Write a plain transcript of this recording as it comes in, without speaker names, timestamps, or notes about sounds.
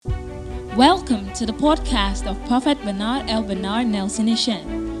Welcome to the podcast of Prophet Bernard L. Bernard Nelson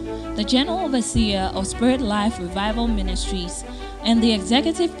Ishen, the General Overseer of Spirit Life Revival Ministries and the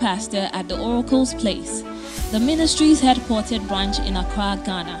Executive Pastor at the Oracle's Place, the ministry's headquartered branch in Accra,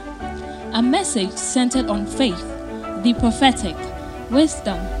 Ghana. A message centered on faith, the prophetic,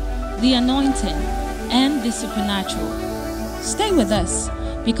 wisdom, the anointing, and the supernatural. Stay with us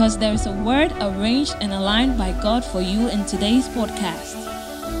because there is a word arranged and aligned by God for you in today's podcast.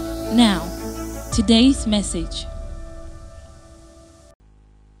 Now, today's message.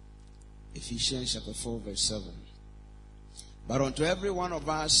 Ephesians chapter 4 verse 7. But unto every one of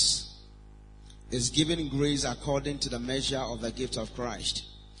us is given grace according to the measure of the gift of Christ.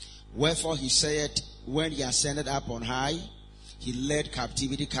 Wherefore he said, when he ascended up on high, he led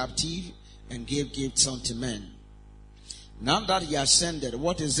captivity captive and gave gifts unto men. Now that he ascended,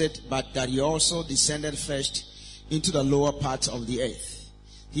 what is it but that he also descended first into the lower parts of the earth?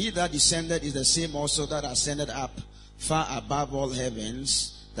 He that descended is the same also that ascended up far above all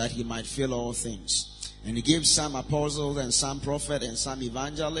heavens, that he might fill all things. And he gave some apostles, and some prophets, and some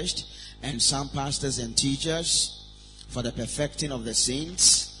evangelists, and some pastors and teachers, for the perfecting of the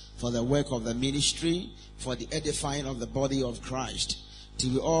saints, for the work of the ministry, for the edifying of the body of Christ,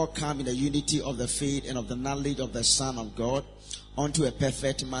 till we all come in the unity of the faith and of the knowledge of the Son of God, unto a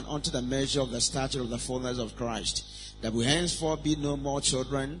perfect man, unto the measure of the stature of the fullness of Christ, that we henceforth be no more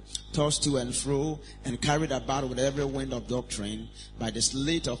children, tossed to and fro, and carried about with every wind of doctrine, by the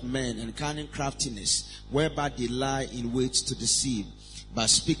sleight of men and cunning craftiness, whereby they lie in wait to deceive. But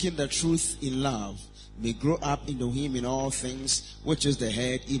speaking the truth in love, may grow up into him in all things, which is the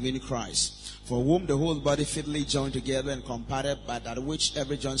head, even Christ, for whom the whole body fitly joined together and comparted by that which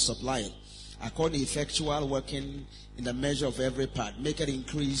every joint supplieth, according to effectual working in the measure of every part, make an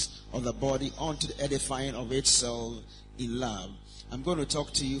increase of the body unto the edifying of itself in love. I'm going to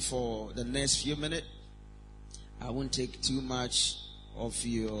talk to you for the next few minutes. I won't take too much of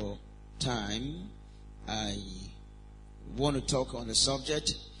your time. I want to talk on the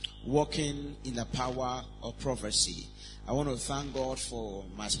subject, walking in the power of prophecy. I want to thank God for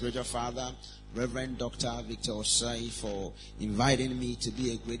my spiritual father, Reverend Dr. Victor Osai, for inviting me to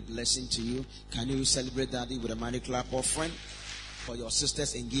be a great blessing to you. Can you celebrate that with a money clap offering for your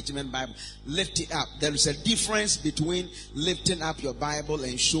sister's engagement Bible? Lift it up. There is a difference between lifting up your Bible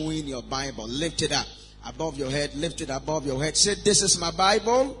and showing your Bible. Lift it up above your head. Lift it above your head. Say, this is my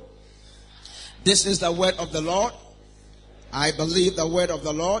Bible. This is the word of the Lord. I believe the word of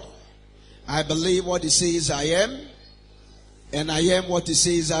the Lord. I believe what it says I am. And I am what it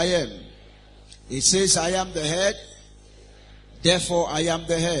says I am. It says I am the head, therefore I am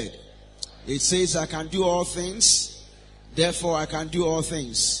the head. It says I can do all things, therefore I can do all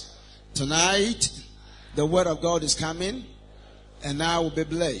things. Tonight, the word of God is coming, and I will be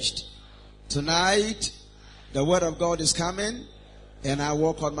blessed. Tonight, the word of God is coming, and I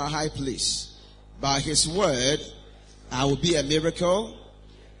walk on my high place. By his word, I will be a miracle.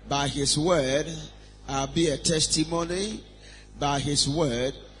 By his word, I'll be a testimony. By his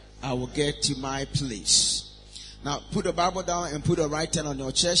word, I will get to my place. Now, put the Bible down and put the right hand on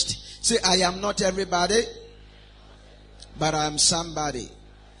your chest. Say, I am not everybody, but I am somebody.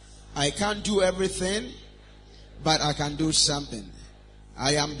 I can't do everything, but I can do something.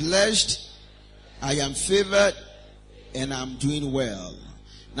 I am blessed, I am favored, and I'm doing well.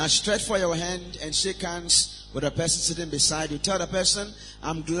 Now, stretch for your hand and shake hands with the person sitting beside you. Tell the person,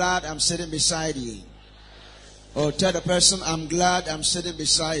 I'm glad I'm sitting beside you. Or tell the person, I'm glad I'm sitting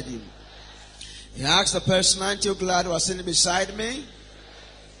beside you. You ask the person, aren't you glad you are sitting beside me?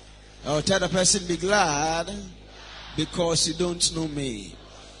 Or tell the person, be glad because you don't know me.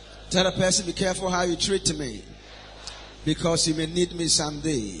 Tell the person, be careful how you treat me because you may need me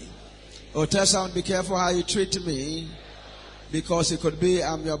someday. Or tell someone, be careful how you treat me because it could be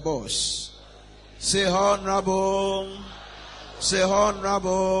I'm your boss. Say honorable. Say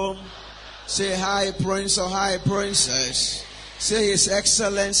honorable. Say high prince or high princess. Say his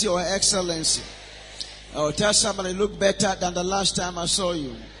excellency or excellency. Or tell somebody, look better than the last time I saw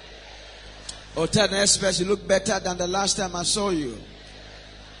you. Or tell the next person, you look better than the last time I saw you.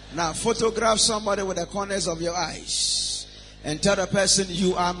 Now photograph somebody with the corners of your eyes. And tell the person,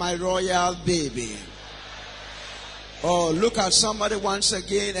 you are my royal baby. Or look at somebody once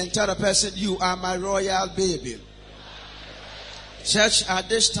again and tell the person, you are my royal baby. Church, at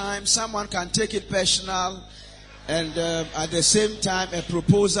this time, someone can take it personal, and at the same time, a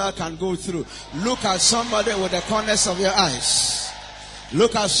proposal can go through. Look at somebody with the corners of your eyes.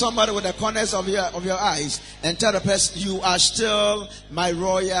 Look at somebody with the corners of your eyes and tell the person, you are still my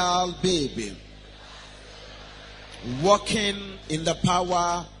royal baby. Walking in the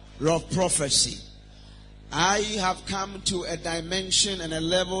power of prophecy. I have come to a dimension and a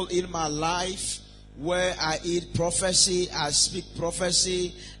level in my life where I eat prophecy, I speak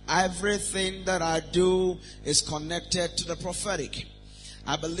prophecy. Everything that I do is connected to the prophetic.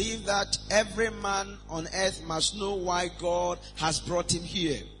 I believe that every man on earth must know why God has brought him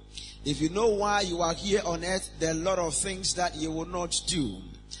here. If you know why you are here on earth, there are a lot of things that you will not do.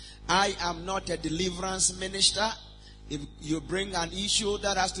 I am not a deliverance minister. If you bring an issue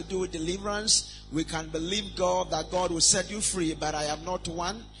that has to do with deliverance, we can believe God that God will set you free, but I am not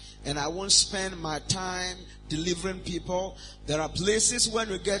one, and I won't spend my time delivering people. There are places when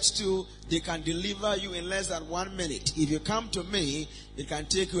we get to, they can deliver you in less than 1 minute. If you come to me, it can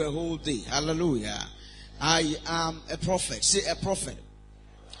take you a whole day. Hallelujah. I am a prophet. Say a prophet.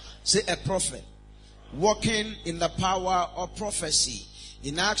 Say a prophet. Walking in the power of prophecy.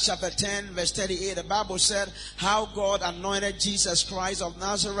 In Acts chapter 10 verse 38, the Bible said how God anointed Jesus Christ of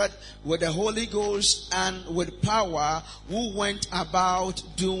Nazareth with the Holy Ghost and with power, who went about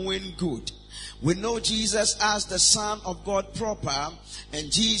doing good. We know Jesus as the Son of God proper,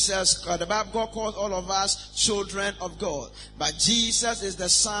 and Jesus, the Bible, God calls all of us children of God. But Jesus is the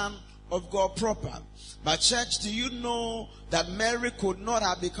Son of God proper. But church, do you know that Mary could not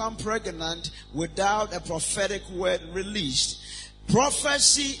have become pregnant without a prophetic word released?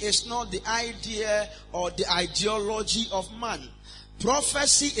 Prophecy is not the idea or the ideology of man.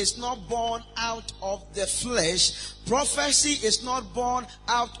 Prophecy is not born out of the flesh. Prophecy is not born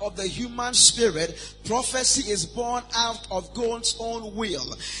out of the human spirit. Prophecy is born out of God's own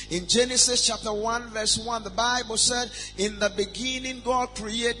will. In Genesis chapter 1 verse 1, the Bible said, in the beginning God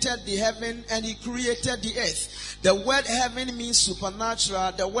created the heaven and he created the earth. The word heaven means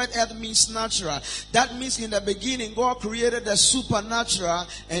supernatural. The word earth means natural. That means in the beginning God created the supernatural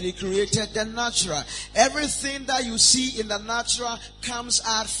and he created the natural. Everything that you see in the natural comes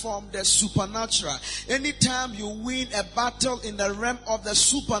out from the supernatural. Anytime you win a battle in the realm of the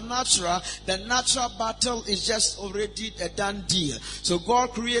supernatural, the natural battle is just already a done deal. So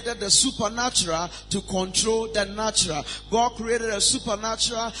God created the supernatural to control the natural. God created a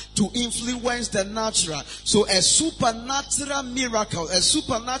supernatural to influence the natural. So a supernatural miracle, a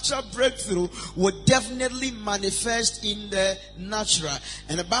supernatural breakthrough would definitely manifest in the natural.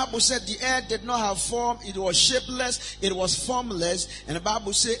 And the Bible said the earth did not have form, it was shapeless, it was formless. And the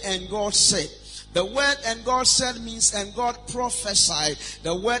Bible said, and God said. The word and God said means and God prophesied.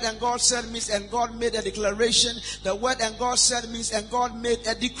 The word and God said means and God made a declaration. The word and God said means and God made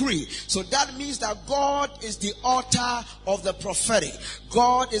a decree. So that means that God is the author of the prophetic.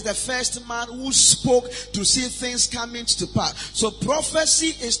 God is the first man who spoke to see things coming to pass. So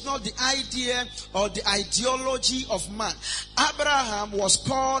prophecy is not the idea or the ideology of man. Abraham was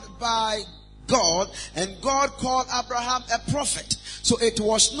called by God, and God called Abraham a prophet. So it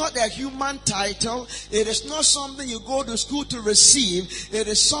was not a human title. It is not something you go to school to receive. It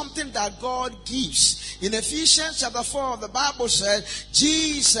is something that God gives. In Ephesians chapter 4, the Bible said,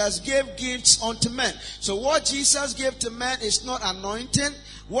 Jesus gave gifts unto men. So what Jesus gave to men is not anointing.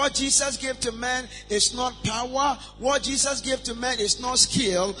 What Jesus gave to man is not power. What Jesus gave to man is not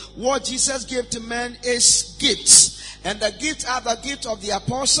skill. What Jesus gave to man is gifts. And the gifts are the gift of the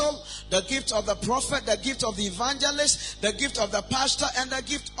apostle, the gift of the prophet, the gift of the evangelist, the gift of the pastor, and the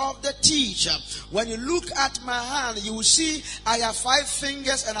gift of the teacher. When you look at my hand, you will see I have 5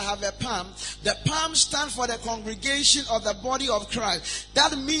 fingers and I have a palm. The palm stands for the congregation of the body of Christ.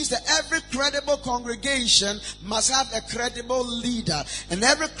 That means that every credible congregation must have a credible leader. And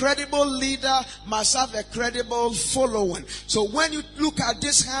every credible leader must have a credible following. So when you look at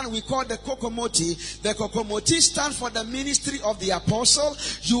this hand, we call the kokomoti. The kokomoti stands for the ministry of the apostle.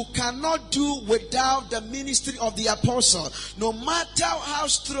 You cannot do without the ministry of the apostle. No matter how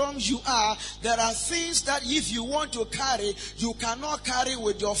strong you are, there are things that if you want to carry, you cannot carry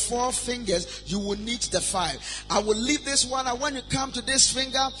with your 4 fingers. You will need the 5. I will leave this one. And when you come to this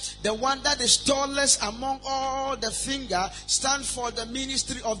finger, the one that is tallest among all the finger stands for the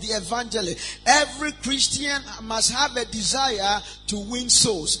ministry of the evangelist. Every Christian must have a desire to win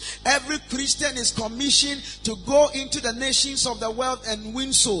souls. Every Christian is commissioned to go into the nations of the world and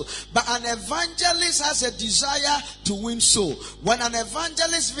win souls. But an evangelist has a desire to win souls. When an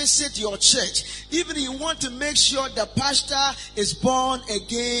evangelist visits your church, even if you want to make sure the pastor is born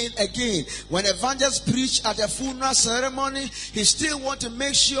again. When evangelists preach at a funeral ceremony, he still wants to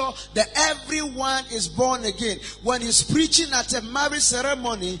make sure that everyone is born again. When he's preaching at a marriage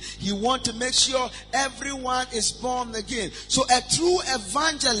ceremony, he wants to make sure everyone is born again. So a true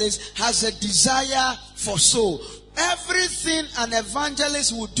evangelist has a desire for soul. Everything an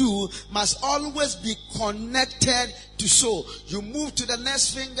evangelist will do must always be connected to sow. You move to the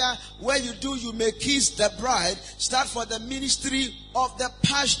next finger where you may kiss the bride. Start for the ministry of the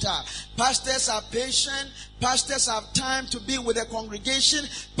pastor. Pastors are patient. Pastors have time to be with the congregation.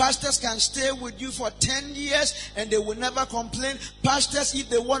 Pastors can stay with you for 10 years and they will never complain. Pastors, if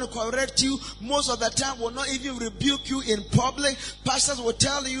they want to correct you, most of the time will not even rebuke you in public. Pastors will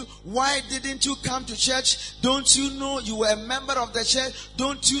tell you, why didn't you come to church? Don't you know you were a member of the church?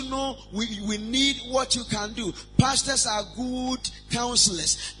 Don't you know we need what you can do? Pastors are good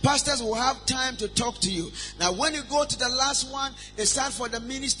counselors. Pastors will have time to talk to you. Now when you go to the last one, it's time for the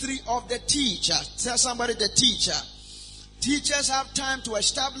ministry of the teacher. Tell somebody, the teacher. Teachers have time to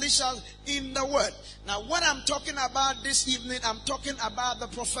establish us in the word. Now what I'm talking about this evening, I'm talking about the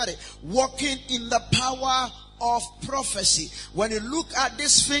prophetic. Walking in the power of prophecy. When you look at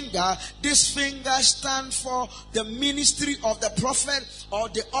this finger stands for the ministry of the prophet or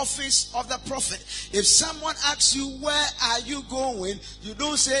the office of the prophet. If someone asks you, where are you going? You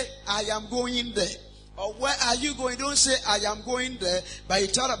don't say, I am going there. Or where are you going? Don't say, I am going there. But you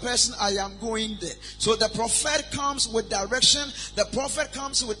tell the person, I am going there. So the prophet comes with direction. The prophet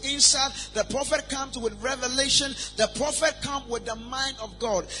comes with insight. The prophet comes with revelation. The prophet comes with the mind of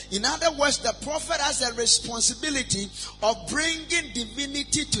God. In other words, the prophet has a responsibility of bringing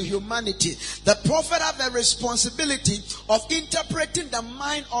divinity to humanity. The prophet has a responsibility of interpreting the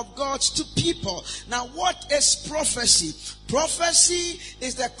mind of God to people. Now, what is prophecy? Prophecy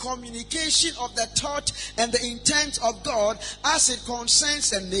is the communication of the thought and the intent of God as it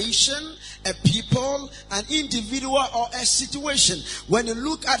concerns a nation, a people, an individual, or a situation. When you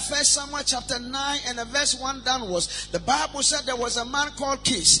look at 1 Samuel chapter 9 and verse 1 downwards, the Bible said there was a man called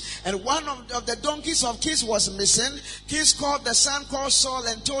Kish, and one of the donkeys of Kish was missing. Kish called the son called Saul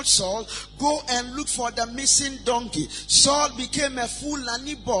and told Saul, go and look for the missing donkey. Saul became a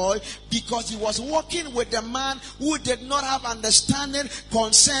Fulani boy because he was walking with a man who did not have understanding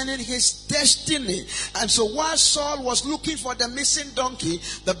concerning his destiny. And so while Saul was looking for the missing donkey,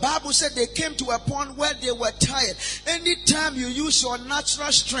 the Bible said they came to a point where they were tired. Anytime you use your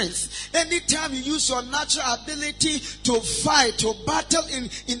natural strength, anytime you use your natural ability to fight, to battle in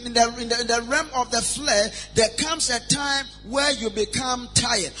the realm of the flesh, there comes a time where you become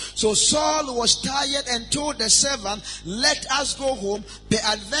tired. So Saul was tired and told the servant, let us go home.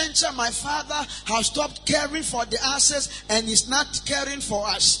 Peradventure my father has stopped caring for the asses and is not caring for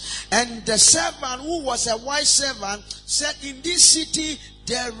us. And the servant, who was a wise servant, said, in this city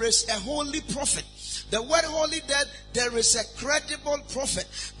there is a holy prophet. The word holy, there is a credible prophet.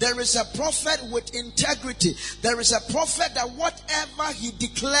 There is a prophet with integrity. There is a prophet that whatever he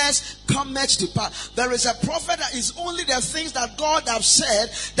declares comes to pass. There is a prophet that is only the things that God has said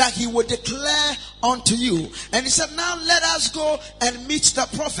that he will declare unto you. And he said, now let us go and meet the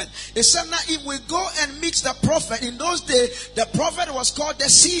prophet. He said, now if we go and meet the prophet, in those days the prophet was called the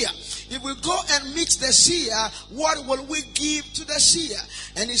seer. If we go and meet the seer, what will we give to the seer?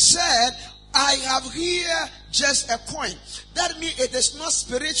 And he said, I have here just a coin. That means it is not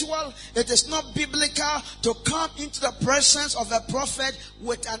spiritual, it is not biblical to come into the presence of a prophet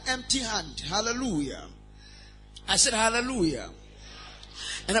with an empty hand. Hallelujah. I said hallelujah.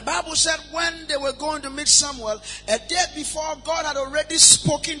 And the Bible said when they were going to meet Samuel, a day before, God had already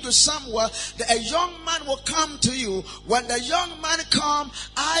spoken to Samuel that a young man will come to you. When the young man comes,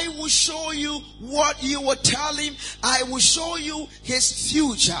 I will show you what you will tell him. I will show you his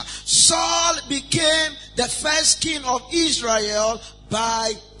future. Saul became the first king of Israel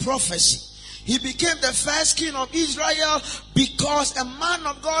by prophecy. He became the first king of Israel because a man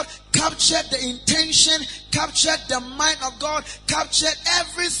of God captured the intention, captured the mind of God, captured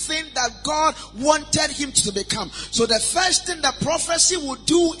everything that God wanted him to become. So the first thing that prophecy will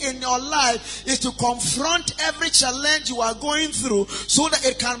do in your life is to confront every challenge you are going through so that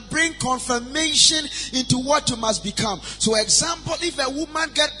it can bring confirmation into what you must become. So example, if a woman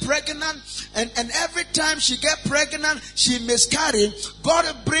gets pregnant and every time she gets pregnant, she miscarries, God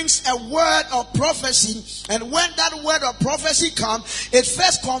brings a word of prophecy, and when that word of prophecy comes, it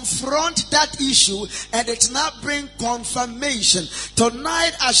first confronts that issue and it now brings confirmation.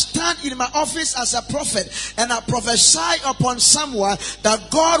 Tonight I stand in my office as a prophet and I prophesy upon someone that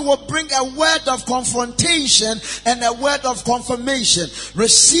God will bring a word of confrontation and a word of confirmation.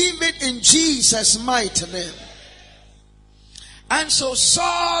 Receive it in Jesus' mighty name. And so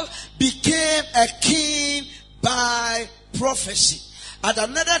Saul became a king by prophecy. At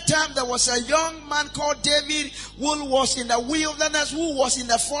another time, there was a young man called David who was in the wilderness, who was in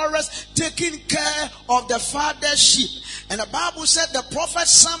the forest, taking care of the father's sheep. And the Bible said the prophet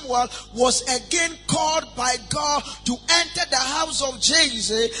Samuel was again called by God to enter the house of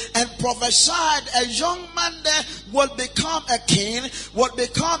Jesse and prophesied a young man there will become a king, will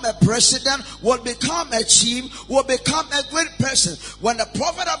become a president, will become a chief, will become a great person. When the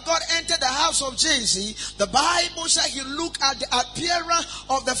prophet of God entered the house of Jesse, the Bible said he looked at the appearance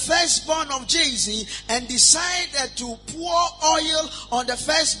of the firstborn of Jesse and decided to pour oil on the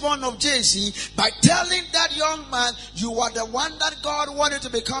firstborn of Jesse by telling that young man, you are the one that God wanted to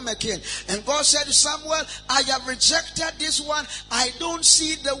become a king. And God said to Samuel, I have rejected this one. I don't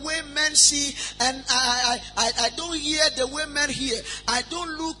see the way men see, and I don't hear the way men hear. I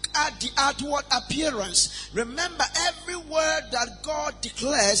don't look at the outward appearance. Remember, every word that God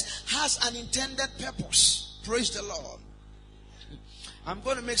declares has an intended purpose. Praise the Lord. I'm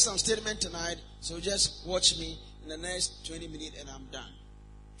going to make some statement tonight, so just watch me in the next 20 minutes and I'm done.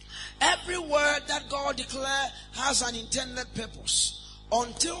 Every word that God declares has an intended purpose.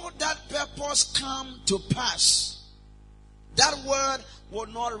 Until that purpose come to pass, that word will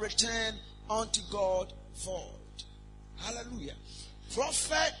not return unto God void. Hallelujah.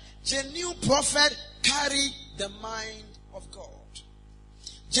 Prophet, genuine prophet carry the mind of God.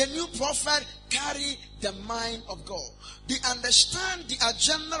 Genuine prophet carry the mind of God. They understand the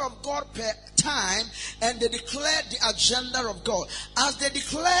agenda of God per time, and they declare the agenda of God. As they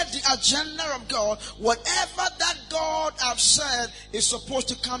declare the agenda of God, whatever that God has said is supposed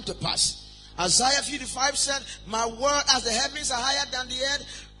to come to pass. Isaiah 55 said, my word, as the heavens are higher than the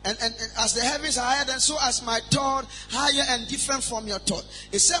earth, and as the heavens are higher, and so as my thought higher and different from your thought.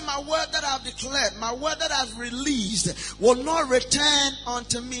 It said, my word that I have declared, my word that I have released will not return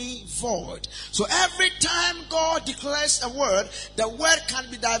unto me void. So every time God declares a word, the word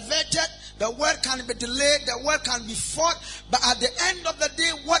can be diverted, the word can be delayed, the word can be fought, but at the end of the day,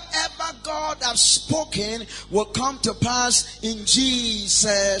 whatever God has spoken will come to pass in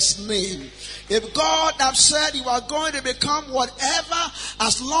Jesus' name. If God has said you are going to become whatever,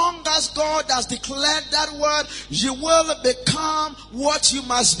 as long as God has declared that word, you will become what you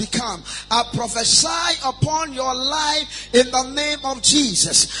must become. I prophesy upon your life in the name of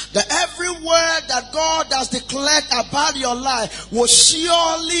Jesus that every word that God has declared about your life will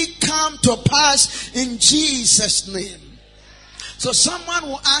surely come to pass in Jesus' name. So someone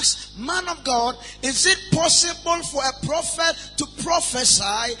will ask, man of God, is it possible for a prophet to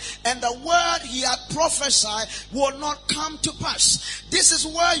prophesy and the word he had prophesied will not come to pass? This is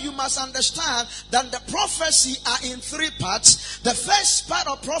where you must understand that the prophecy are in three parts. The first part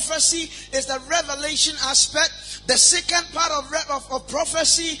of prophecy is the revelation aspect. The second part of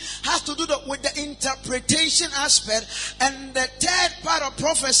prophecy has to do with the interpretation aspect. And the third part of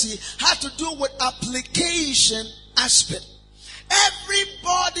prophecy has to do with application aspect.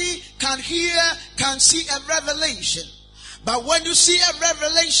 Everybody can hear, can see a revelation. But when you see a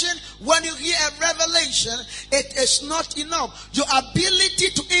revelation, when you hear a revelation, it is not enough. Your ability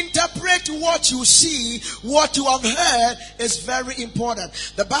to interpret what you see, what you have heard, is very important.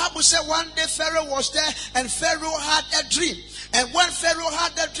 The Bible said one day Pharaoh was there and Pharaoh had a dream. And when Pharaoh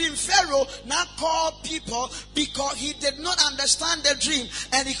had the dream, Pharaoh now called people because he did not understand the dream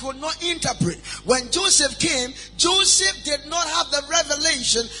and he could not interpret. When Joseph came, Joseph did not have the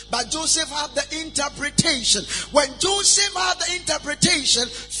revelation, but Joseph had the interpretation. When Joseph had the interpretation,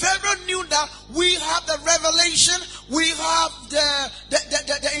 Pharaoh knew that we have the revelation, we have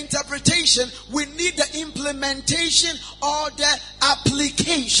the interpretation, we need the implementation or the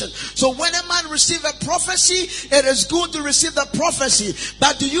application. So when a man receives a prophecy, it is good to receive the prophecy,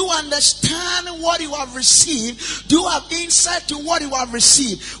 but do you understand what you have received? Do you have insight to what you have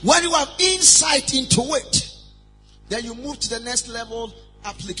received? When you have insight into it, then you move to the next level,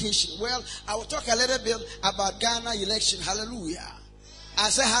 application. Well, I will talk a little bit about Ghana election. Hallelujah. I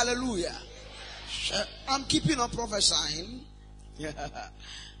say hallelujah. I'm keeping on prophesying.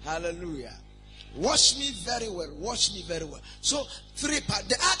 Hallelujah. Watch me very well. Watch me very well. So, three parts.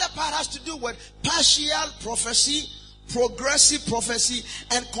 The other part has to do with partial prophecy, progressive prophecy,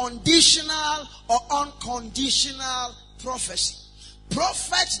 and conditional or unconditional prophecy.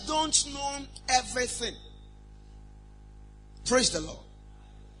 Prophets don't know everything. Praise the Lord.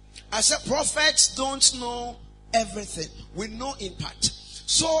 I said prophets don't know everything. We know in part.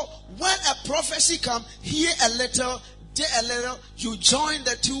 So when a prophecy comes, hear a little, there a little, you join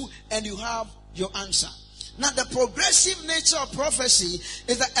the two and you have your answer. Now the progressive nature of prophecy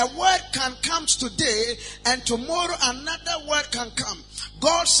is that a word can come today and tomorrow another word can come.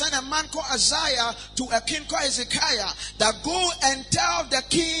 God sent a man called Isaiah to a king called Hezekiah that go and tell the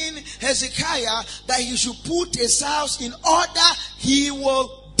king Hezekiah that he should put his house in order, he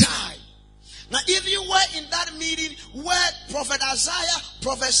will die. Now, if you were in that meeting where Prophet Isaiah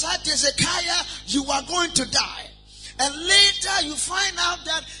prophesied to Hezekiah, you are going to die. And later you find out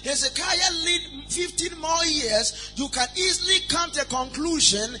that Hezekiah lived 15 more years, you can easily come to a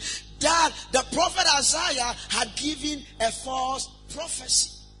conclusion that the prophet Isaiah had given a false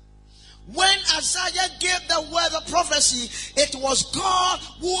prophecy. When Isaiah gave the word of prophecy, it was God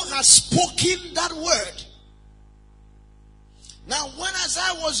who had spoken that word. Now, when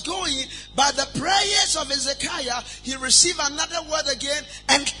Isaiah was going, by the prayers of Hezekiah, he received another word again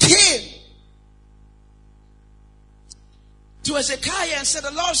and came to Hezekiah and said,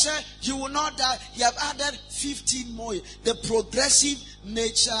 the Lord said, you will not die. He have added 15 more years. The progressive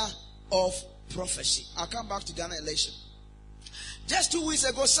nature of prophecy. I'll come back to Ghana election. Just 2 weeks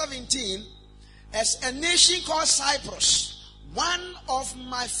ago, 17, as a nation called Cyprus, one of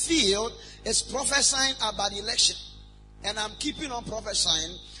my field is prophesying about election. And I'm keeping on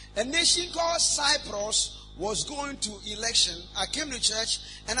prophesying. A nation called Cyprus was going to election. I came to church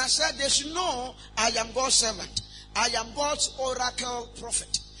and I said, they should know I am God's servant. I am God's oracle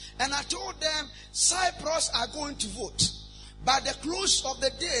prophet. And I told them, Cyprus are going to vote. By the close of the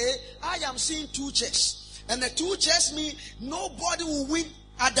day, I am seeing 2 chairs. And the 2 chairs mean nobody will win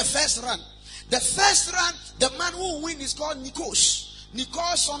at the first run. The first run, the man who will win is called Nikos.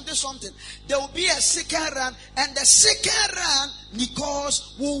 Nikos something. There will be a second run, and the second run,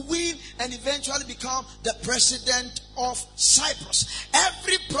 Nikos will win and eventually become the president of Cyprus.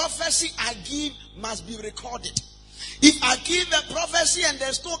 Every prophecy I give must be recorded. If I give a prophecy and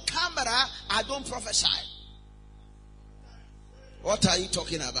there's no camera, I don't prophesy. What are you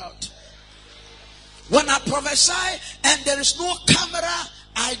talking about? When I prophesy and there is no camera,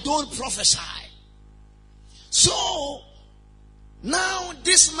 I don't prophesy. So, now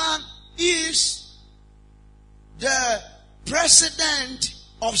this man is the president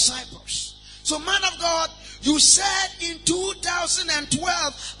of Cyprus. So, man of God, you said in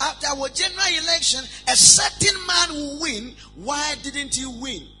 2012, after our general election, a certain man will win. Why didn't he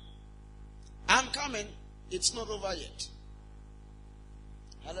win? I'm coming. It's not over yet.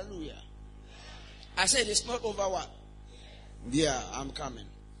 Hallelujah. I said it's not over what? Yeah, I'm coming.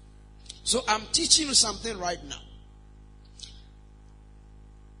 So I'm teaching you something right now.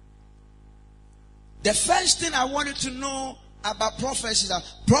 The first thing I want you to know about prophecy is that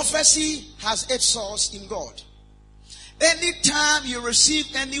prophecy has its source in God. Anytime you receive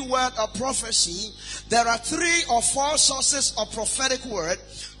any word of prophecy, there are 3 or 4 sources of prophetic word.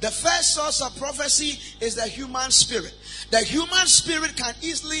 The first source of prophecy is the human spirit. The human spirit can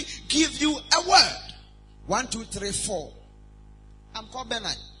easily give you a word. 1, 2, 3, 4. I'm called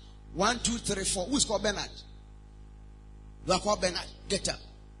Bernard. 1, 2, 3, 4. Who's called Bernard? You are called Bernard. Get up.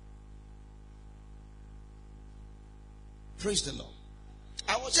 Praise the Lord.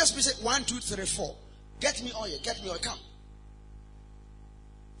 I was just saying 1, 2, 3, 4. Get me oil. Get me oil. Come.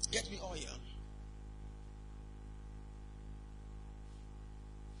 Get me oil.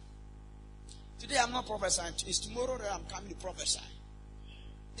 Today I'm not prophesying. It's tomorrow that I'm coming to prophesy.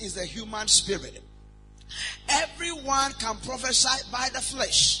 It's the human spirit. Everyone can prophesy by the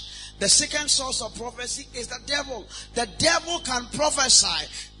flesh. The second source of prophecy is the devil. The devil can prophesy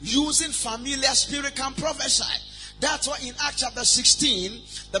using familiar spirit can prophesy. That's why in Acts chapter 16,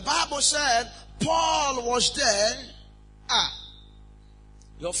 the Bible said, Paul was there.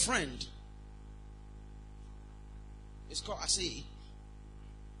 Your friend is called Asi.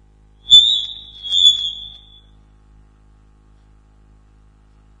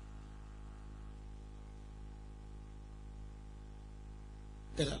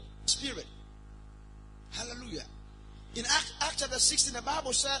 Spirit. Hallelujah. In Acts chapter 16, the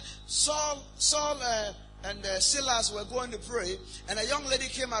Bible said Saul and Silas were going to pray, and a young lady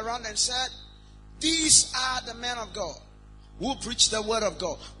came around and said, these are the men of God who preach the word of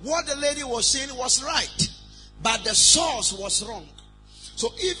God. What the lady was saying was right, but the source was wrong. So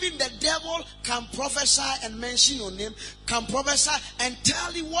even the devil can prophesy and mention your name, can prophesy and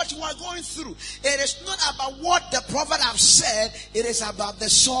tell you what you are going through. It is not about what the prophet have said, it is about the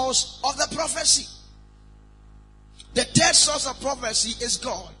source of the prophecy. The third source of prophecy is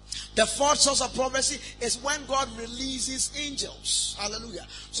God. The fourth source of prophecy is when God releases angels. Hallelujah.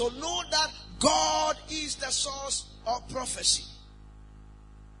 So know that God is the source of prophecy.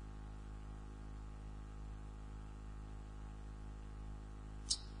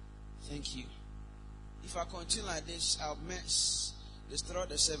 Thank you. If I continue like this, I'll destroy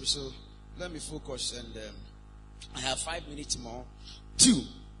the service. So let me focus, and I have 5 minutes more. 2.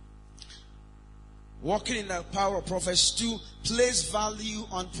 Walking in the power of prophecy. 2. Place value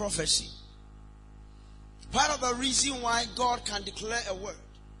on prophecy. Part of the reason why God can declare a word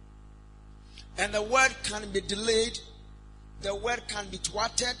And the word can be delayed. The word can be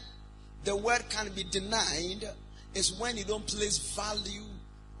thwarted. The word can be denied. Is when you don't place value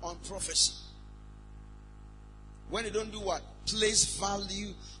on prophecy. When you don't do what? Place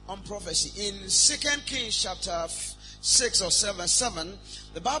value on prophecy. In 2 Kings chapter 6 or 7,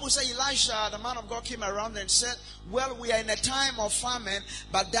 the Bible says Elisha, the man of God, came around and said, well, we are in a time of famine,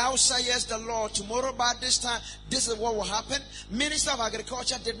 but thou sayest the Lord, tomorrow by this time, this is what will happen. Minister of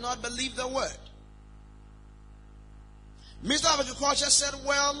Agriculture did not believe the word. Minister of Agriculture said,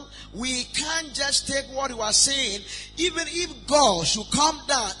 well, we can't just take what you are saying. Even if God should come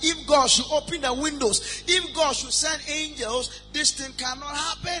down, if God should open the windows, if God should send angels, this thing cannot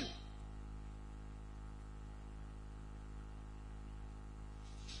happen.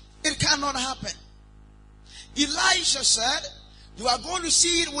 It cannot happen. Elisha said, you are going to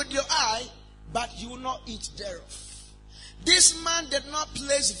see it with your eye, but you will not eat thereof. This man did not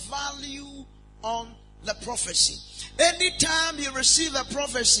place value on the prophecy. Anytime you receive a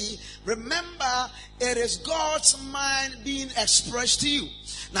prophecy, remember it is God's mind being expressed to you.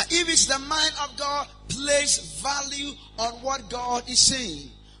 Now, if it's the mind of God, place value on what God is saying.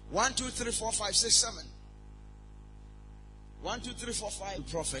 1, 2, 3, 4, 5, 6, 7. 1, 2, 3, 4, 5.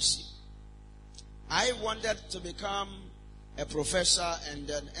 Prophecy. I wanted to become a professor and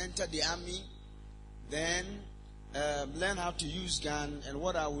then enter the army. Then learn how to use gun, and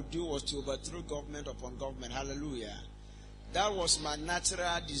what I would do was to overthrow government upon government. Hallelujah. That was my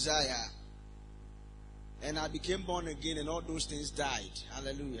natural desire. And I became born again, and all those things died.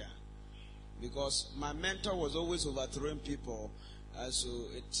 Hallelujah. Because my mentor was always overthrowing people. So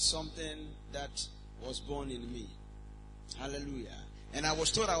it's something that was born in me. Hallelujah. And I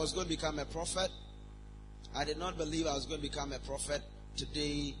was told I was going to become a prophet. I did not believe I was going to become a prophet.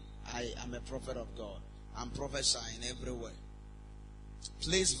 Today, I am a prophet of God. I'm prophesying everywhere.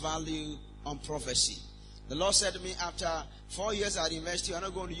 Place value on prophecy. The Lord said to me, after 4 years at university, I'm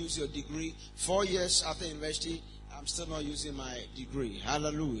not going to use your degree. 4 years after university, I'm still not using my degree.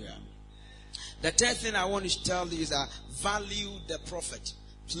 Hallelujah. The third thing I want to tell you is that value the prophet.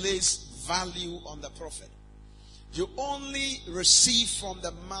 Place value on the prophet. You only receive from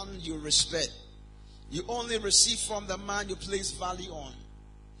the man you respect. You only receive from the man you place value on.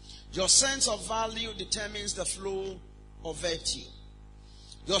 Your sense of value determines the flow of virtue.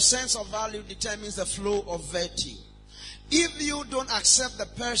 Your sense of value determines the flow of virtue. If you don't accept the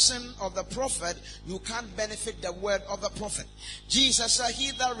person of the prophet, you can't benefit the word of the prophet. Jesus said,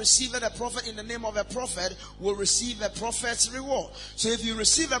 he that receiveth a prophet in the name of a prophet will receive a prophet's reward. So if you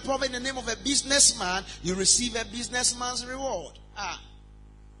receive a prophet in the name of a businessman, you receive a businessman's reward.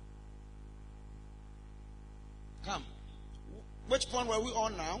 Come. Which point were we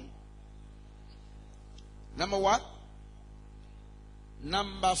on now? Number what?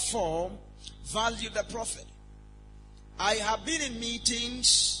 Number 4, value the prophet. I have been in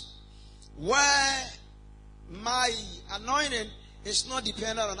meetings where my anointing is not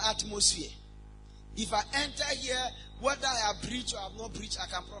dependent on atmosphere. If I enter here, whether I have preached or I have not preached, I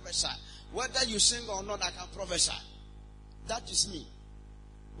can prophesy. Whether you sing or not, I can prophesy. That is me.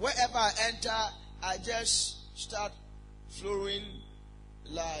 Wherever I enter, I just start flowing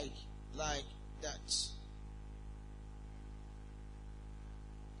like that.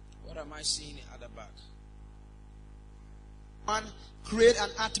 What am I seeing at the back? And create an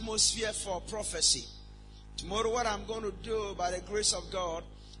atmosphere for prophecy. Tomorrow what I'm going to do by the grace of God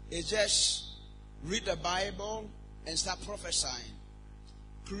is just read the Bible and start prophesying.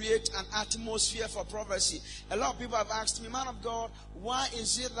 Create an atmosphere for prophecy. A lot of people have asked me, man of God, why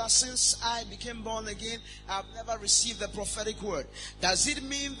is it that since I became born again, I've never received the prophetic word? Does it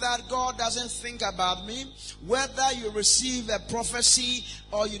mean that God doesn't think about me? Whether you receive a prophecy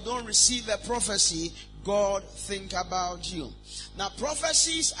or you don't receive a prophecy, God think about you. Now,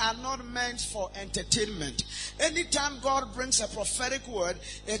 prophecies are not meant for entertainment. Anytime God brings a prophetic word,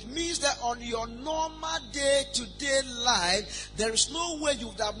 it means that on your normal day-to-day life, there is no way you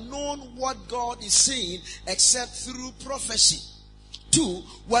would have known what God is saying except through prophecy. 2,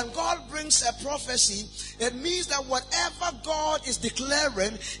 when God brings a prophecy, it means that whatever God is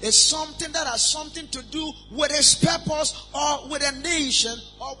declaring is something that has something to do with his purpose or with a nation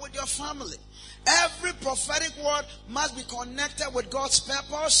or with your family. Every prophetic word must be connected with God's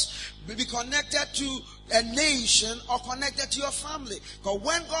purpose, be connected to a nation or connected to your family. Because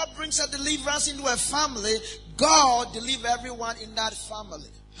when God brings a deliverance into a family, God delivers everyone in that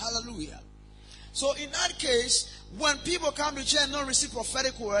family. Hallelujah. So in that case, when people come to church and don't receive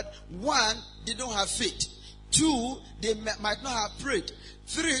prophetic word, 1, they don't have faith. 2, they might not have prayed.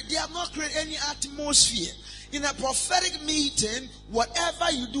 3, they have not created any atmosphere. In a prophetic meeting, whatever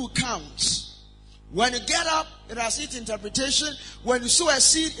you do counts. When you get up, it has its interpretation. When you sow a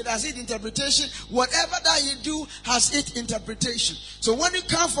seed, it has its interpretation. Whatever that you do has its interpretation. So when you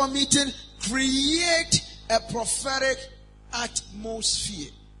come for meeting, create a prophetic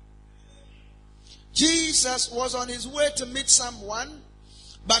atmosphere. Jesus was on his way to meet someone.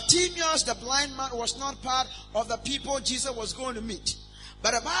 Bartimaeus, the blind man, was not part of the people Jesus was going to meet.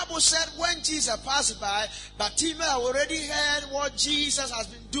 But the Bible said when Jesus passed by, Bartimaeus already heard what Jesus has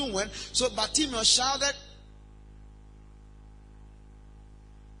been doing. So Bartimaeus shouted,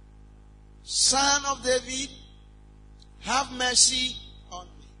 "Son of David, have mercy on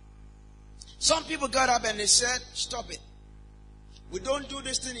me." Some people got up and they said, "Stop it. We don't do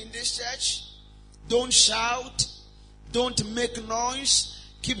this thing in this church. Don't shout. Don't make noise.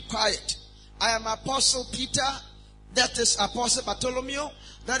 Keep quiet. I am Apostle Peter. That is Apostle Bartholomew.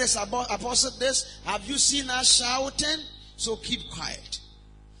 That is Apostle this. Have you seen us shouting? So keep quiet."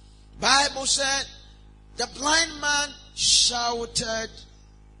 Bible said the blind man shouted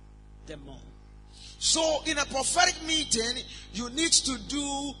the more. So in a prophetic meeting, you need to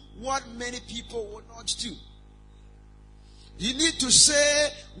do what many people will not do. You need to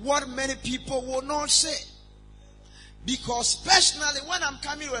say what many people will not say. Because personally, when I'm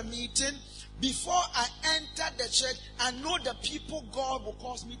coming to a meeting, before I enter the church, I know the people God will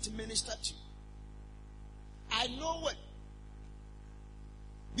cause me to minister to. I know it.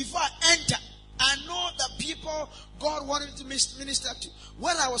 Before I enter, I know the people God wanted me to minister to.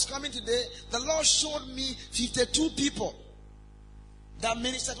 When I was coming today, the Lord showed me 52 people that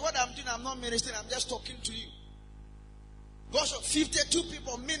ministered. What I'm doing, I'm not ministering, I'm just talking to you. God showed 52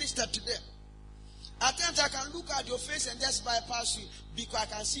 people ministered to them. At times I can look at your face and just bypass you because I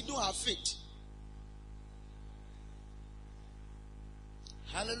can see you don't have faith.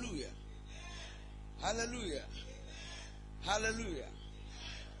 Hallelujah. Hallelujah. Hallelujah.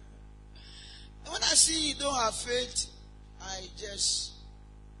 And when I see you don't have faith,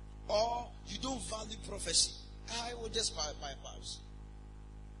 or you don't value prophecy, I will just bypass.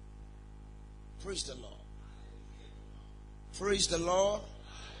 Praise the Lord. Praise the Lord.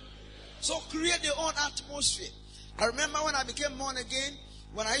 So create your own atmosphere. I remember when I became born again,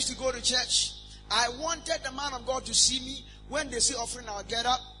 when I used to go to church, I wanted the man of God to see me. When they say offering, I would get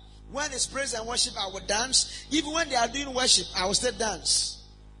up. When it's praise and worship, I would dance. Even when they are doing worship, I will still dance.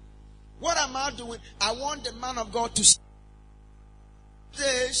 What am I doing? I want the man of God to see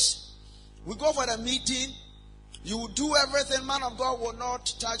this. We go for the meeting. You will do everything. Man of God will not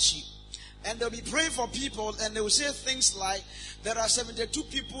touch you. And they'll be praying for people, and they will say things like, there are 72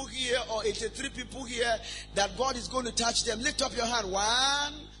 people here or 83 people here that God is going to touch them. Lift up your hand.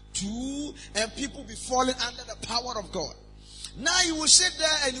 1, 2, and people will be falling under the power of God. Now you will sit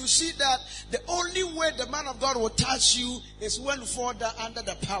there and you see that the only way the man of God will touch you is when you fall down under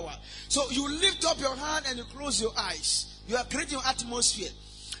the power. So you lift up your hand and you close your eyes. You are creating your atmosphere.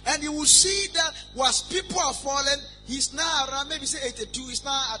 And you will see that whilst people are falling, he's now around, maybe say 82, he's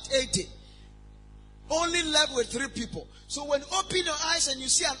now at 80. Only left with 3 people. So when you open your eyes and you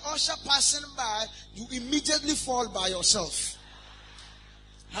see an usher passing by, you immediately fall by yourself.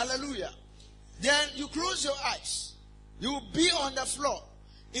 Hallelujah. Then you close your eyes. You will be on the floor.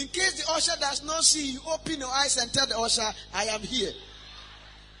 In case the usher does not see you, open your eyes and tell the usher, I am here.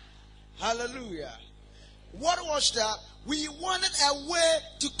 Hallelujah. What was that? We wanted a way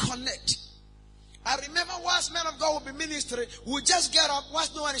to connect. I remember once men of God will be ministering, we'll just get up,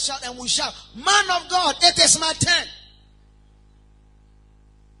 once no one is shout, and we shout, man of God, it is my turn.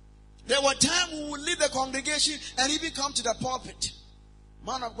 There were times we would leave the congregation and even come to the pulpit.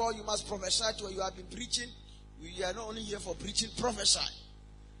 Man of God, you must prophesy to her. You have been preaching. We are not only here for preaching, prophesy.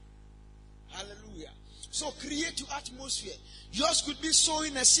 Hallelujah. So create your atmosphere. Yours could be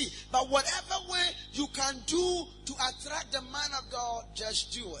sowing a seed. But whatever way you can do to attract the man of God,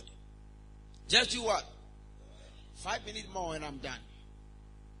 just do it. Just do what? 5 minutes more and I'm done.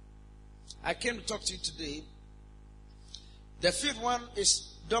 I came to talk to you today. The 5th one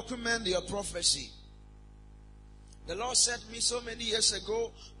is document your prophecy. The Lord said to me so many years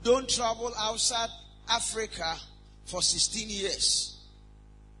ago, don't travel outside Africa for 16 years.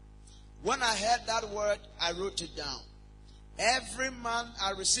 When I heard that word, I wrote it down. Every month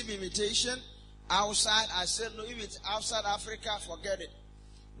I receive invitation outside. I said, no, if it's outside Africa, forget it.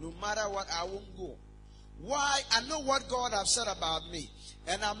 No matter what, I won't go. Why? I know what God has said about me.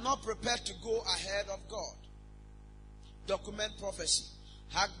 And I'm not prepared to go ahead of God. Document prophecy.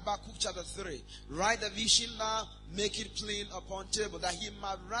 Habakkuk chapter 3. Write the vision now, make it plain upon table, that he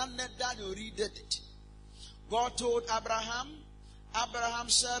might run it down and read it. God told Abraham,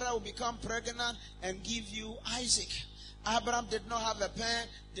 Sarah will become pregnant and give you Isaac. Abraham did not have a pen,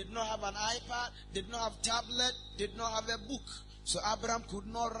 did not have an iPad, did not have tablet, did not have a book. So Abraham could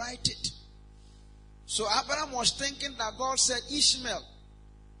not write it. So Abraham was thinking that God said Ishmael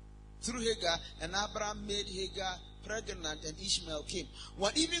through Hagar, and Abraham made Hagar pregnant, and Ishmael came.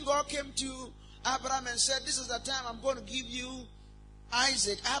 When even God came to Abraham and said, this is the time I'm going to give you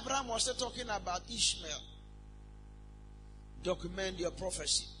Isaac, Abraham was still talking about Ishmael. Document your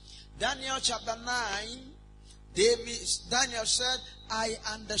prophecy. Daniel chapter 9, Daniel said, I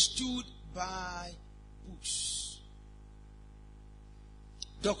understood by books.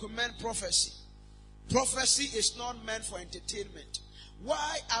 Document prophecy. Prophecy is not meant for entertainment.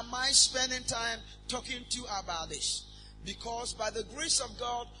 Why am I spending time talking to you about this? Because by the grace of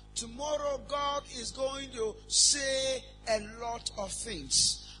God, tomorrow God is going to say a lot of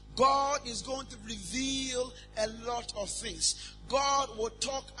things. God is going to reveal a lot of things. God will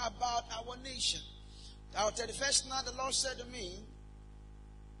talk about our nation. Our 31st night, the Lord said to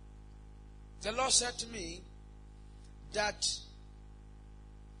me that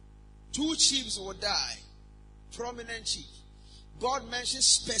 2 chiefs will die, prominent chiefs. God mentioned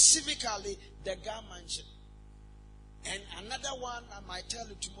specifically the Gar mansion. And another one I might tell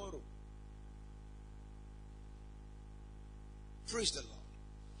you tomorrow. Praise the Lord.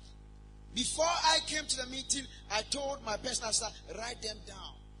 Before I came to the meeting, I told my personal staff, write them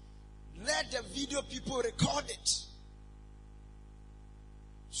down. Let the video people record it.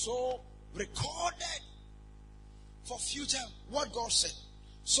 So, record it for future, what God said.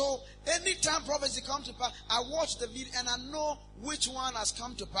 So, anytime prophecy comes to pass, I watch the video and I know which one has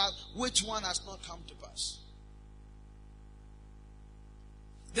come to pass, which one has not come to pass.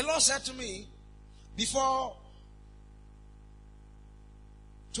 The Lord said to me, before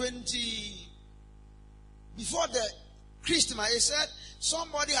the Christmas, he said,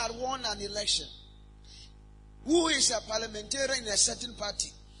 somebody had won an election who is a parliamentarian in a certain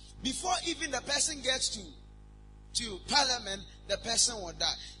party. Before even the person gets to parliament, the person will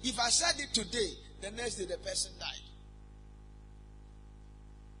die. If I said it today, the next day the person died.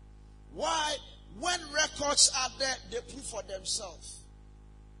 Why? When records are there, they prove for themselves.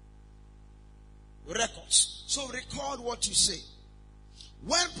 Records. So record what you say.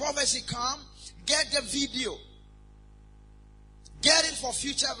 When prophecy comes, get the video. Get it for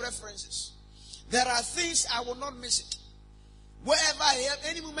future references. There are things I will not miss it. Wherever I hear,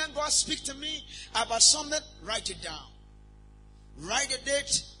 any moment God speak to me about something, write it down. Write the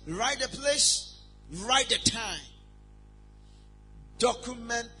date, write the place, write the time.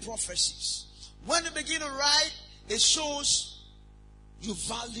 Document prophecies. When you begin to write, it shows you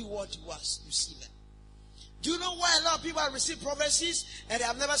value what you was receiving. Do you know why a lot of people have received prophecies and they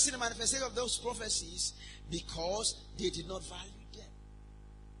have never seen the manifestation of those prophecies? Because they did not value them.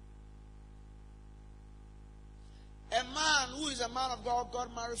 A man who is a man of God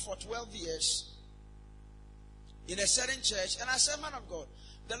got married for 12 years in a certain church. And I said, man of God,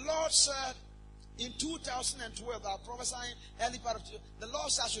 the Lord said in 2012, I prophesying early part of the Lord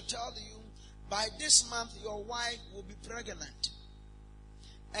said I should tell you, by this month your wife will be pregnant.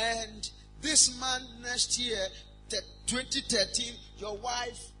 And this month next year, 2013, your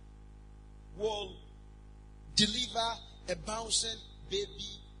wife will deliver a bouncing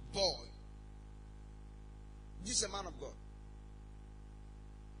baby boy. This is a man of God.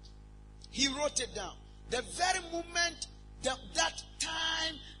 He wrote it down. The very moment that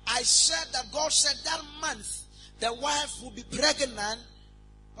time I said that God said that month the wife will be pregnant,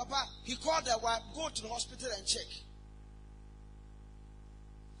 Papa, he called the wife, go to the hospital and check.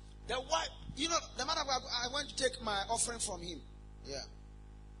 The wife, you know, the man of God, I went to take my offering from him. Yeah.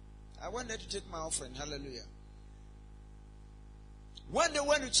 I went there to take my offering. Hallelujah. When they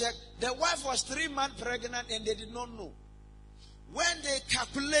went to check, the wife was 3 months pregnant and they did not know. When they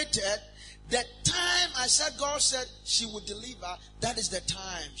calculated the time I said God said she would deliver, that is the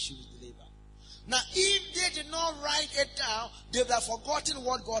time she would deliver. Now, if they did not write it down, they would have forgotten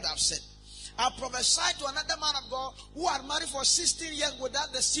what God has said. I prophesied to another man of God who had married for 16 years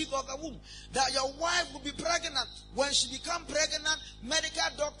without the seed of the womb, that your wife will be pregnant. When she becomes pregnant, medical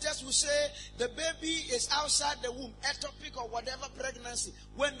doctors will say the baby is outside the womb, ectopic or whatever pregnancy.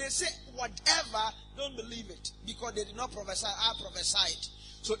 When they say whatever, don't believe it, because they did not prophesy. I prophesied.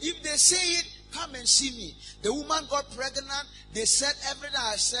 So if they say it, come and see me. The woman got pregnant. They said everything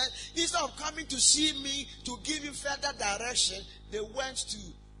I said. Instead of coming to see me to give you further direction, they went to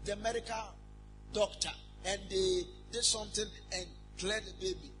the medical doctor and they did something and cleared the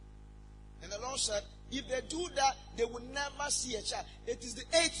baby. And the Lord said, if they do that, they will never see a child. It is the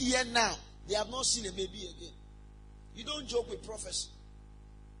 8th year now. They have not seen a baby again. You don't joke with prophecy.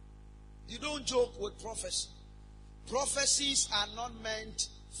 You don't joke with prophecy. Prophecies are not meant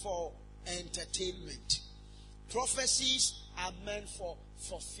for entertainment. Prophecies are meant for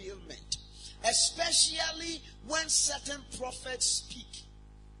fulfillment. Especially when certain prophets speak.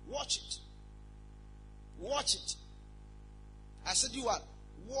 Watch it. Watch it. I said you what?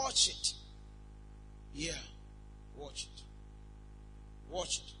 Watch it. Yeah. Watch it.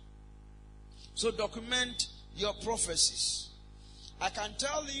 Watch it. So document your prophecies. I can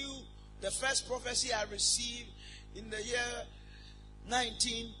tell you the first prophecy I received in the year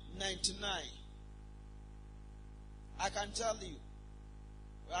 1999. I can tell you.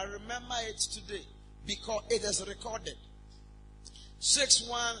 I remember it today because it is recorded.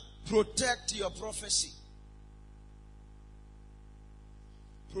 6:1, protect your prophecy.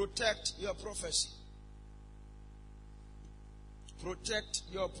 Protect your prophecy. Protect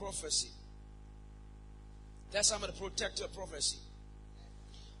your prophecy. Tell somebody, protect your prophecy.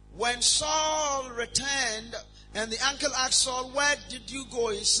 When Saul returned and the uncle asked Saul, where did you go?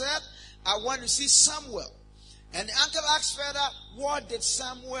 He said, I want to see Samuel. And the uncle asked further, what did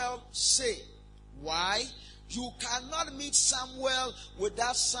Samuel say? Why? You cannot meet Samuel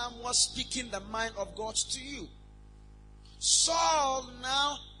without Samuel speaking the mind of God to you. Saul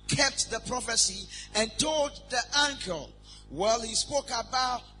now kept the prophecy and told the uncle. Well, he spoke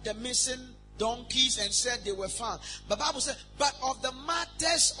about the missing donkeys and said they were found. But the Bible said, but of the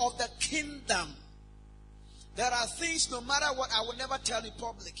matters of the kingdom, there are things, no matter what, I will never tell in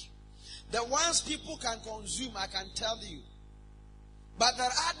public. The ones people can consume, I can tell you. But there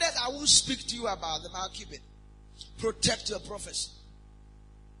are others, I won't speak to you about them. I'll keep it. Protect your prophecy.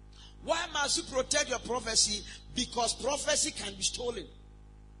 Why must you protect your prophecy? Because prophecy can be stolen.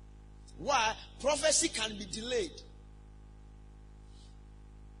 Why? Prophecy can be delayed.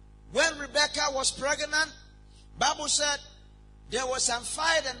 When Rebecca was pregnant, Bible said there was some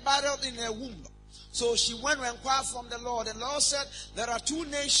fight and battle in her womb. So she went and inquired from the Lord. And the Lord said, there are 2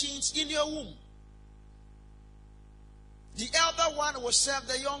 nations in your womb. The elder one will serve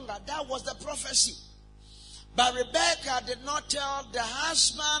the younger. That was the prophecy. But Rebecca did not tell the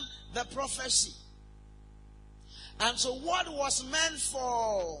husband the prophecy. And so what was meant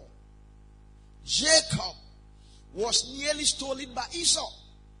for Jacob was nearly stolen by Esau.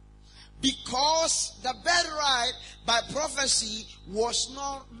 Because the birthright by prophecy was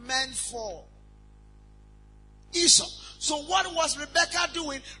not meant for Esau. So what was Rebecca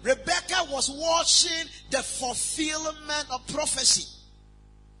doing? Rebecca was watching the fulfillment of prophecy.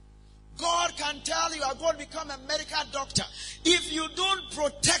 God can tell you, I'm going to become a medical doctor. If you don't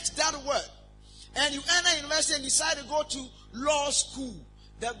protect that word, and you enter university and decide to go to law school,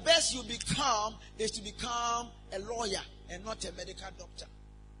 the best you become is to become a lawyer and not a medical doctor.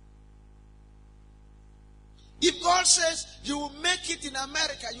 If God says you will make it in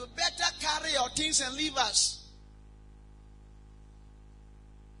America, you better carry your things and leave us.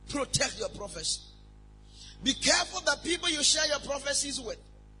 Protect your prophecy. Be careful the people you share your prophecies with.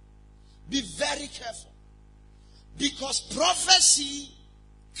 Be very careful. Because prophecy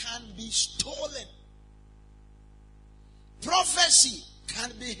can be stolen. Prophecy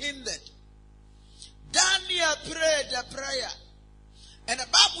can be hindered. Daniel prayed a prayer. And the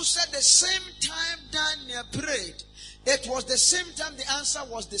Bible said the same time Daniel prayed, it was the same time the answer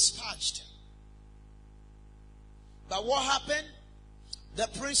was dispatched. But what happened? The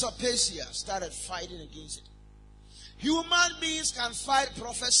prince of Persia started fighting against it. Human beings can fight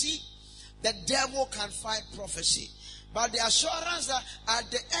prophecy. The devil can fight prophecy. But the assurance that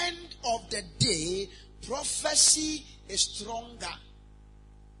at the end of the day, prophecy is stronger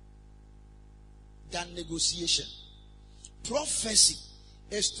than negotiation. Prophecy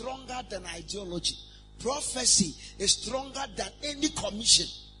is stronger than ideology. Prophecy is stronger than any commission.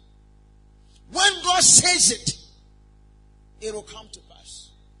 When God says it, it will come to pass.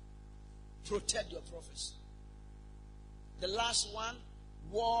 Protect your prophecy. The last one,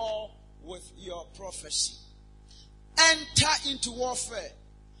 war with your prophecy. Enter into warfare.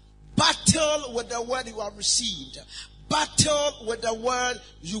 Battle with the word you have received. Battle with the word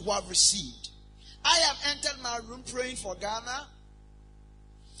you have received. I have entered my room praying for Ghana.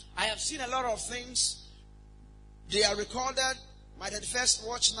 I have seen a lot of things. They are recorded. My 31st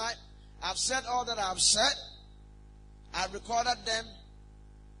watch night. I've said all that I've said. I've recorded them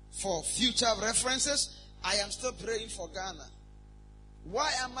for future references. I am still praying for Ghana.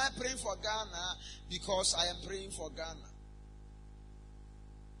 Why am I praying for Ghana? Because I am praying for Ghana.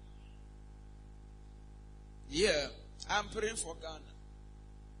 Yeah, I'm praying for Ghana.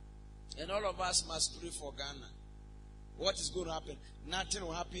 And all of us must pray for Ghana. What is going to happen? Nothing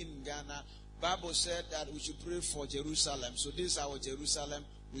will happen in Ghana. Bible said that we should pray for Jerusalem. So this is our Jerusalem.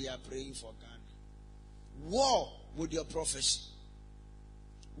 We are praying for Ghana. War with your prophecy.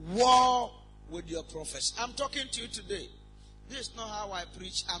 War with your prophecy. I'm talking to you today. This is not how I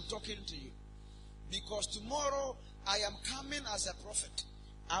preach. I'm talking to you. Because tomorrow I am coming as a prophet.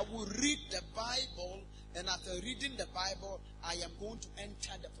 I will read the Bible, and after reading the Bible, I am going to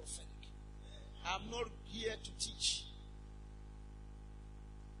enter the prophetic. I'm not here to teach.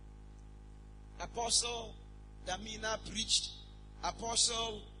 Apostle Damina preached.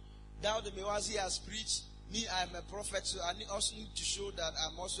 Apostle Daud Mewazi has preached. Me, I am a prophet, so I also need to show that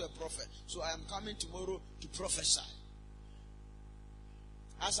I'm also a prophet. So I am coming tomorrow to prophesy.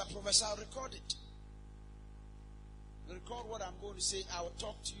 As a professor, I'll record it. Record what I'm going to say. I'll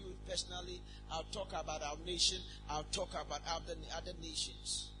talk to you personally. I'll talk about our nation. I'll talk about other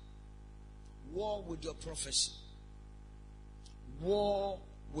nations. War with your prophecy. War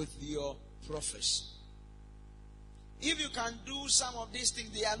with your prophecy. If you can do some of these things,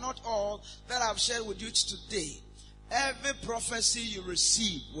 they are not all that I've shared with you today. Every prophecy you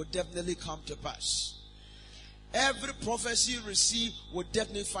receive will definitely come to pass. Every prophecy you receive will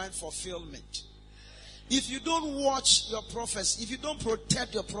definitely find fulfillment. If you don't watch your prophecy, if you don't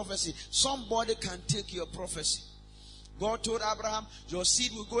protect your prophecy, somebody can take your prophecy. God told Abraham, your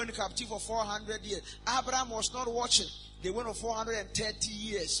seed will go into captivity for 400 years. Abraham was not watching. They went for 430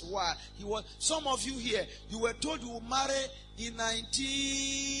 years. Why? Some of you here, you were told you will marry in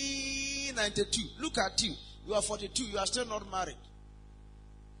 1992. Look at you. You are 42. You are still not married.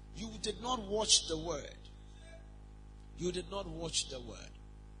 You did not watch the word. You did not watch the word.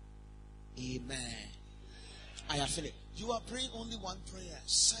 Amen. I have finished. You are praying only one prayer,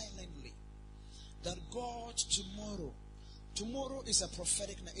 silently. That God, tomorrow is a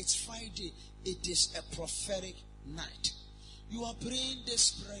prophetic night. It's Friday. It is a prophetic night. You are praying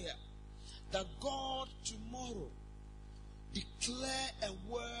this prayer. That God, tomorrow, declare a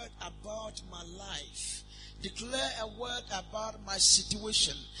word about my life. Declare a word about my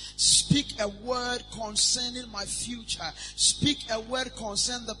situation. Speak a word concerning my future. Speak a word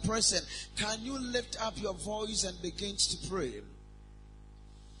concerning the present. Can you lift up your voice and begin to pray?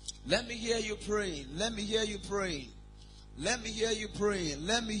 Let me hear you praying. Let me hear you praying. Let me hear you praying.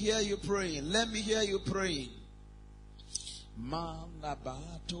 Let me hear you praying. Let me hear you praying.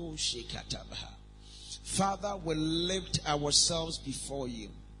 Father, we lift ourselves before you.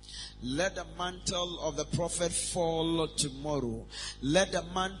 Let the mantle of the prophet fall tomorrow. Let the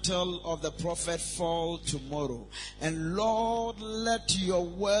mantle of the prophet fall tomorrow. And Lord, let your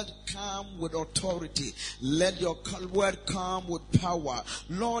word come with authority. Let your word come with power.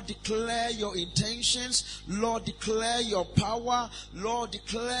 Lord, declare your intentions. Lord, declare your power. Lord,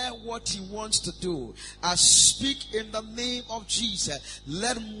 declare what he wants to do. I speak in the name of Jesus.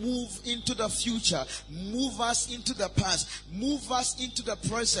 Let move into the future. Move us into the past. Move us into the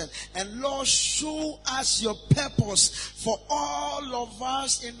present. And Lord, show us your purpose for all of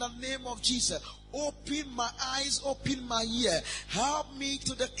us in the name of Jesus. Open my eyes, open my ear. Help me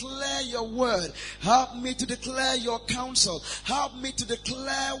to declare your word. Help me to declare your counsel. Help me to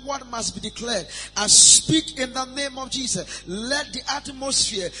declare what must be declared. I speak in the name of Jesus. Let the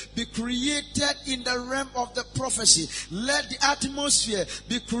atmosphere be created in the realm of the prophecy. Let the atmosphere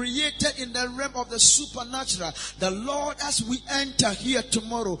be created in the realm of the supernatural. The Lord, as we enter here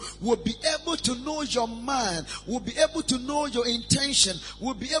tomorrow, will be able to know your mind, will be able to know your intention,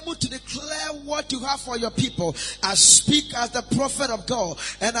 will be able to declare what you have for your people. I speak as the prophet of God,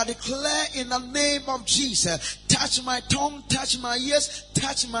 and I declare in the name of Jesus, touch my tongue, touch my ears,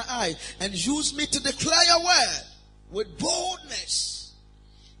 touch my eye, and use me to declare your word with boldness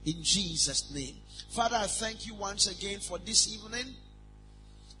in Jesus' name. Father, I thank you once again for this evening,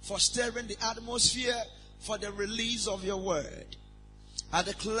 for stirring the atmosphere, for the release of your word. I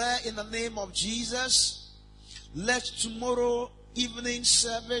declare in the name of Jesus, let tomorrow evening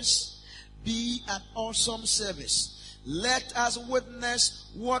service be an awesome service. Let us witness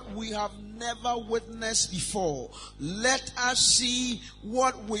what we have never witnessed before. Let us see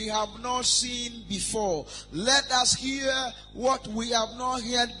what we have not seen before. Let us hear what we have not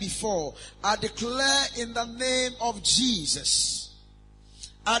heard before. I declare in the name of Jesus.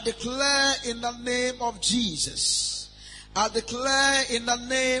 I declare in the name of Jesus. I declare in the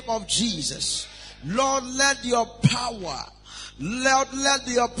name of Jesus. Lord, let your power, Lord, let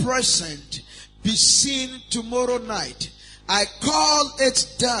your presence be seen tomorrow night. I call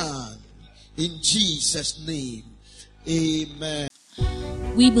it done in Jesus' name. Amen.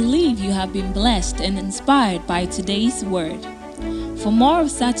 We believe you have been blessed and inspired by today's word. For more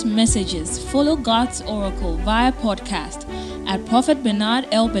of such messages, follow God's Oracle via podcast at Prophet Bernard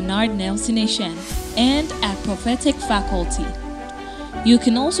L. Bernard Nelson Nation and at Prophetic Faculty. You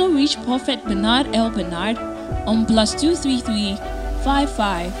can also reach Prophet Bernard L. Bernard on +233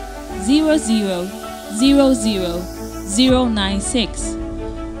 55 00 00 096,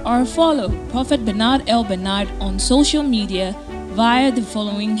 or follow Prophet Bernard L. Bernard on social media via the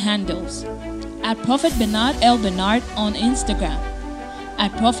following handles: at Prophet Bernard L. Bernard on Instagram,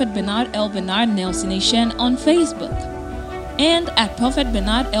 at Prophet Bernard L. Bernard Nelson Etienne on Facebook, and at Prophet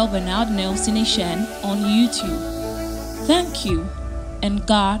Bernard L. Bernard Nelson Etienne on YouTube. Thank you, and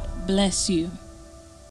God bless you.